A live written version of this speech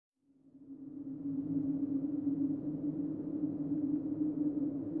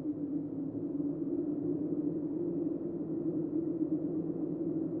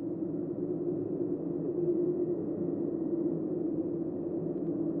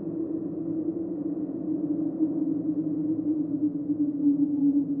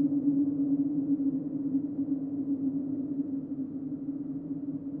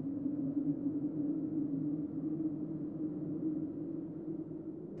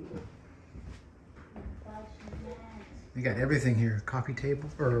We got everything here. Coffee table,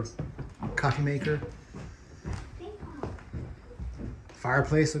 or coffee maker.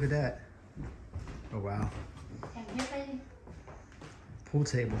 Fireplace, look at that. Oh wow. Pool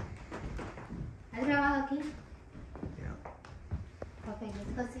table. Yeah. Wow,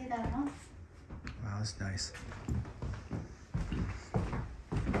 that's nice.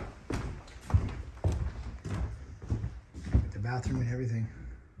 With the bathroom and everything.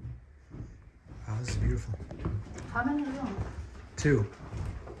 Wow, this is beautiful. How many rooms? 2.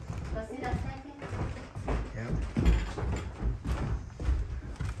 Yep.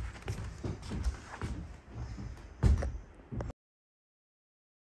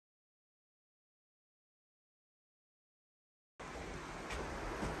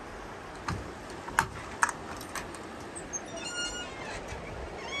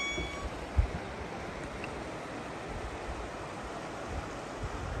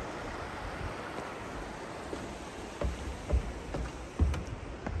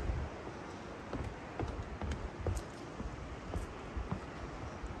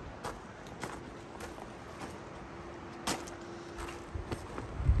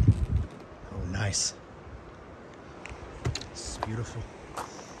 Nice. This is beautiful.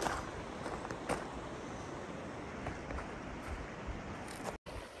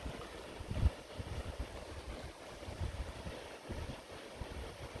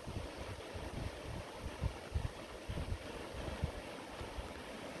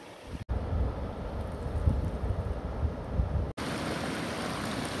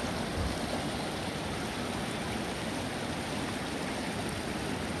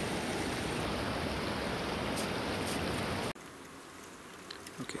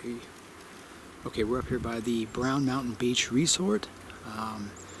 Okay, we're up here by the Brown Mountain Beach Resort.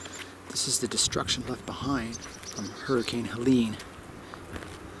 This is the destruction left behind from Hurricane Helene.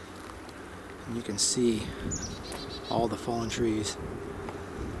 And you can see all the fallen trees.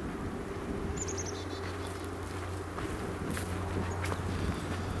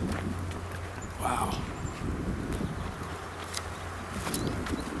 Wow.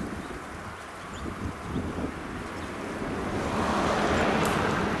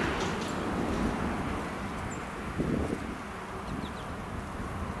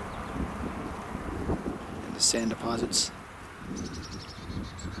 Sand deposits.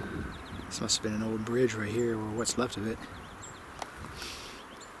 This must have been an old bridge right here, or what's left of it.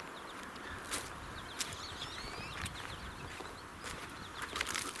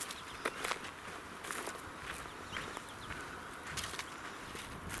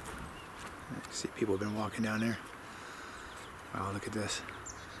 I see people have been walking down there. Wow, look at this.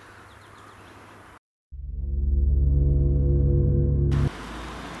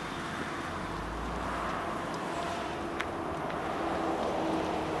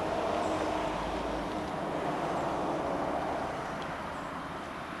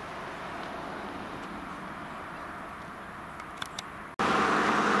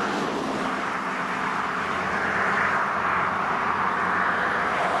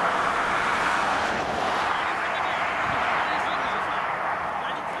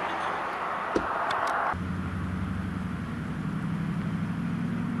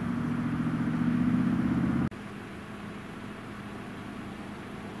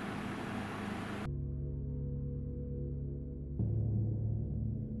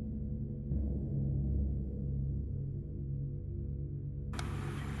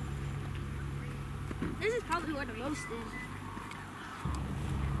 This is probably where the most is.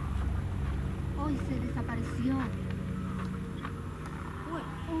 Oh, se desapareció. What?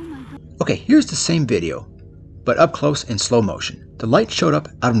 Oh my god. Okay, here's the same video, but up close in slow motion. The light showed up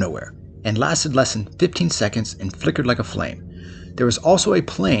out of nowhere and lasted less than 15 seconds and flickered like a flame. There was also a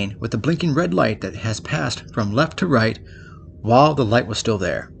plane with a blinking red light that has passed from left to right while the light was still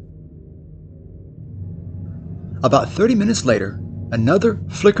there. About 30 minutes later, another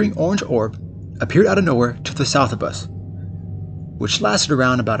flickering orange orb appeared out of nowhere to the south of us, which lasted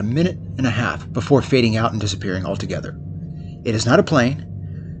around about a minute and a half before fading out and disappearing altogether. It is not a plane.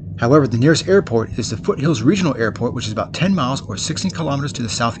 However, the nearest airport is the Foothills Regional Airport, which is about 10 miles or 16 kilometers to the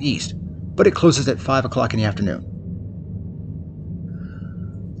southeast, but it closes at 5 o'clock in the afternoon.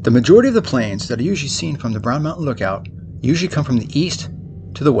 The majority of the planes that are usually seen from the Brown Mountain Lookout usually come from the east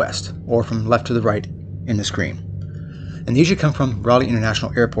to the west, or from left to the right in the screen. And they usually come from Raleigh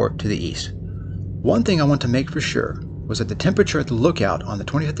International Airport to the east. One thing I want to make for sure was that the temperature at the lookout on the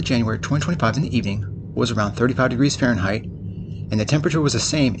 25th of January 2025 in the evening was around 35 degrees Fahrenheit, and the temperature was the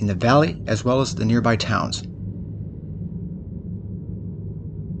same in the valley as well as the nearby towns.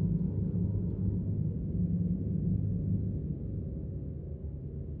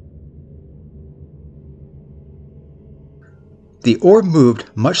 The orb moved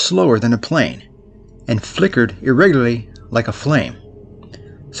much slower than a plane and flickered irregularly like a flame.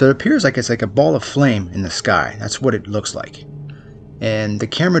 So it appears like it's like a ball of flame in the sky. That's what it looks like. And the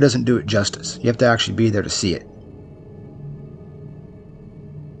camera doesn't do it justice. You have to actually be there to see it.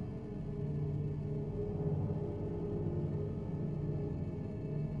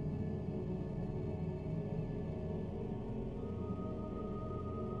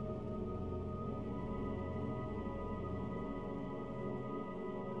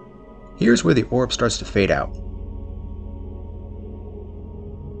 Here's where the orb starts to fade out.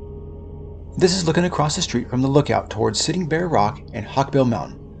 This is looking across the street from the lookout towards Sitting Bear Rock and Hawkbill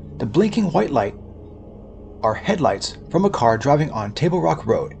Mountain. The blinking white light are headlights from a car driving on Table Rock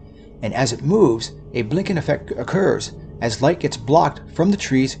Road, and as it moves, a blinking effect occurs as light gets blocked from the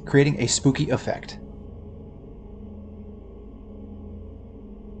trees, creating a spooky effect.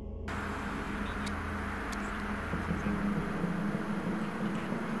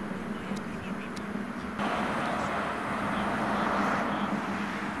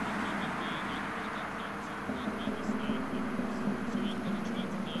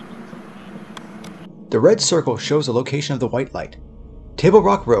 The red circle shows the location of the white light. Table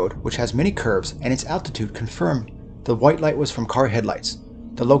Rock Road, which has many curves, and its altitude confirmed the white light was from car headlights.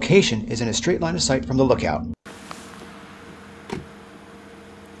 The location is in a straight line of sight from the lookout.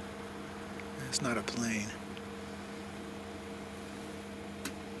 It's not a plane.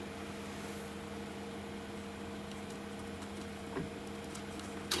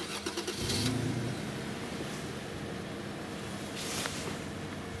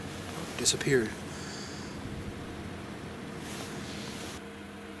 Disappeared.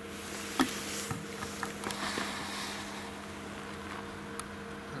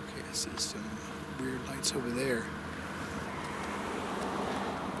 Okay, I see some weird lights over there.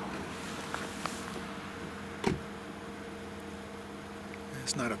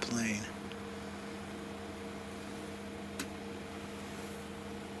 It's not a plane.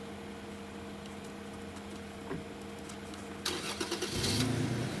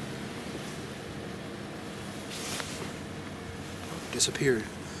 Disappeared.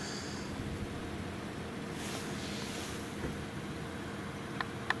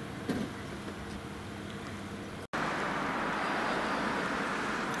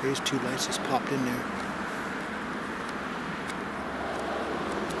 There's two lights just popped in there.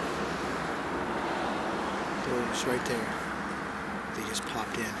 Those right there. They just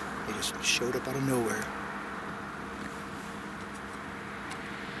popped in. They just showed up out of nowhere.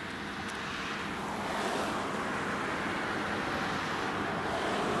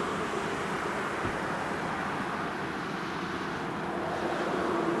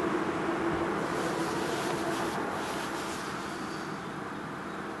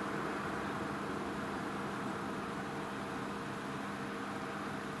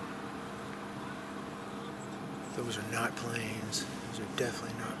 Those are not planes. Those are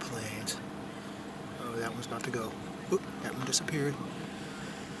definitely not planes. Oh, that one's about to go. Oop, that one disappeared.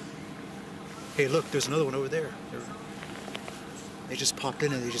 Hey, look, there's another one over there. They just popped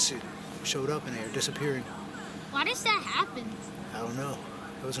in and they just showed up and they're disappearing. Why does that happen? I don't know.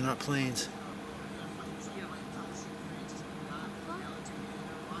 Those are not planes.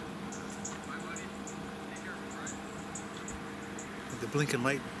 The blinking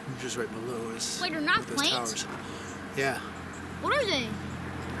light just right below us. Wait, they're not those planes? towers. Yeah. What are they?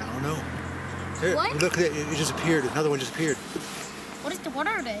 I don't know. There, What? look, it just appeared. Another one just appeared. What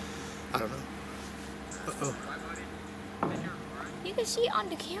are they? I don't know. Uh-oh. You can see it on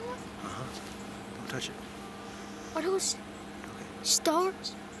the camera? Uh-huh. Don't touch it. Are those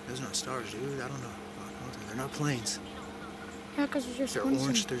stars? Those are not stars, dude. I don't know. They're not planes. Yeah, because they're just They're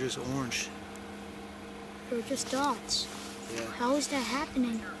orange. They're just orange. They're just dots. Yeah. How is that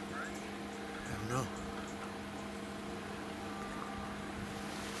happening? I don't know.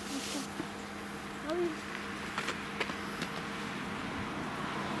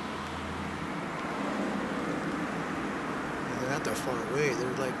 They're not that far away.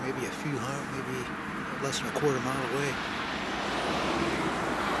 They're like maybe a few hundred, maybe less than a quarter mile away.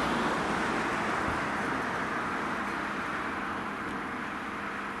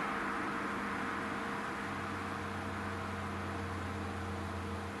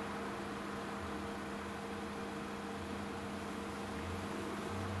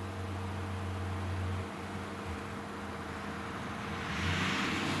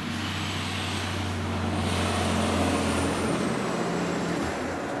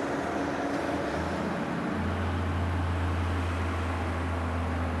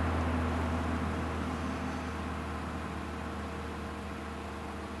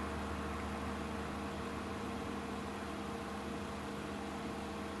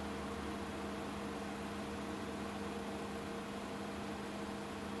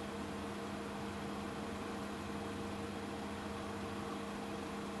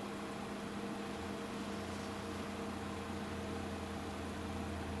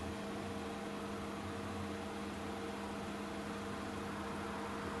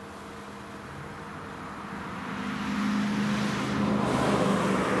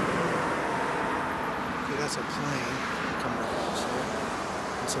 that's a plane coming across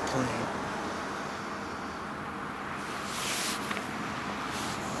there. It's a plane.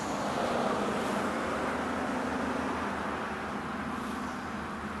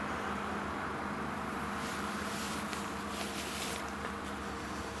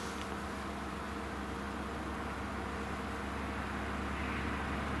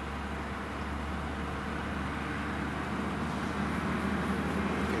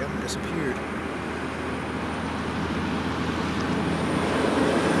 That one disappeared.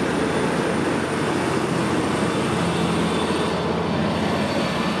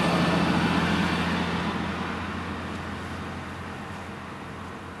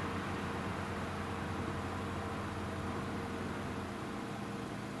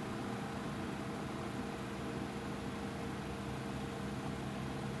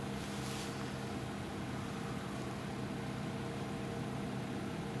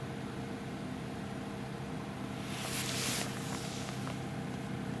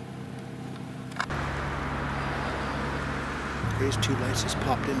 There's two lights just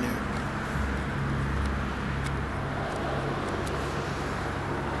popped in there.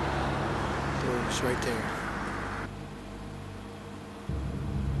 Those right there.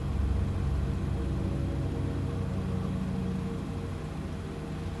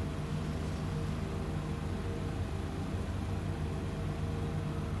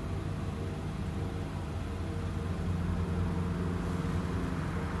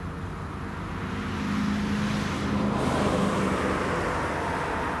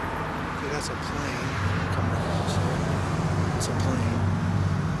 That's a plane coming across there. It's a plane.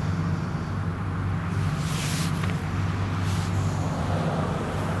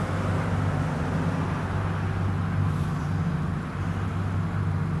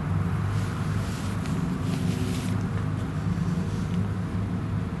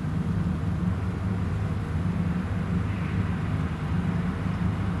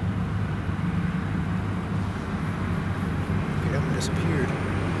 Okay, that one disappeared.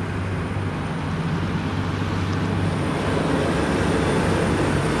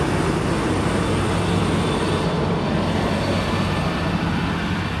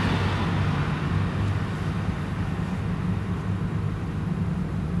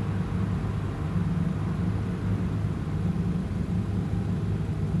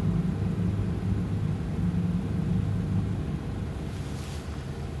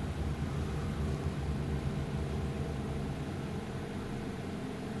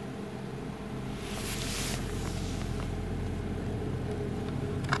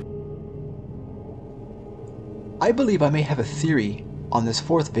 I believe I may have a theory on this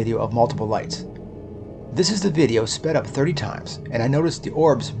fourth video of multiple lights. This is the video sped up 30 times, and I noticed the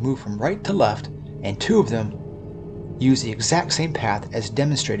orbs move from right to left, and two of them use the exact same path as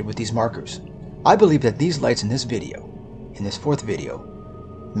demonstrated with these markers. I believe that these lights in this video, in this fourth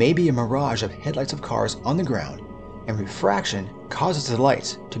video, may be a mirage of headlights of cars on the ground, and refraction causes the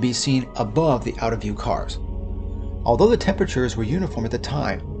lights to be seen above the out-of-view cars. Although the temperatures were uniform at the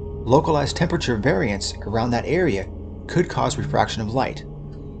time, localized temperature variance around that area could cause refraction of light.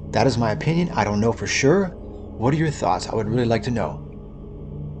 That is my opinion. I don't know for sure. What are your thoughts? I would really like to know.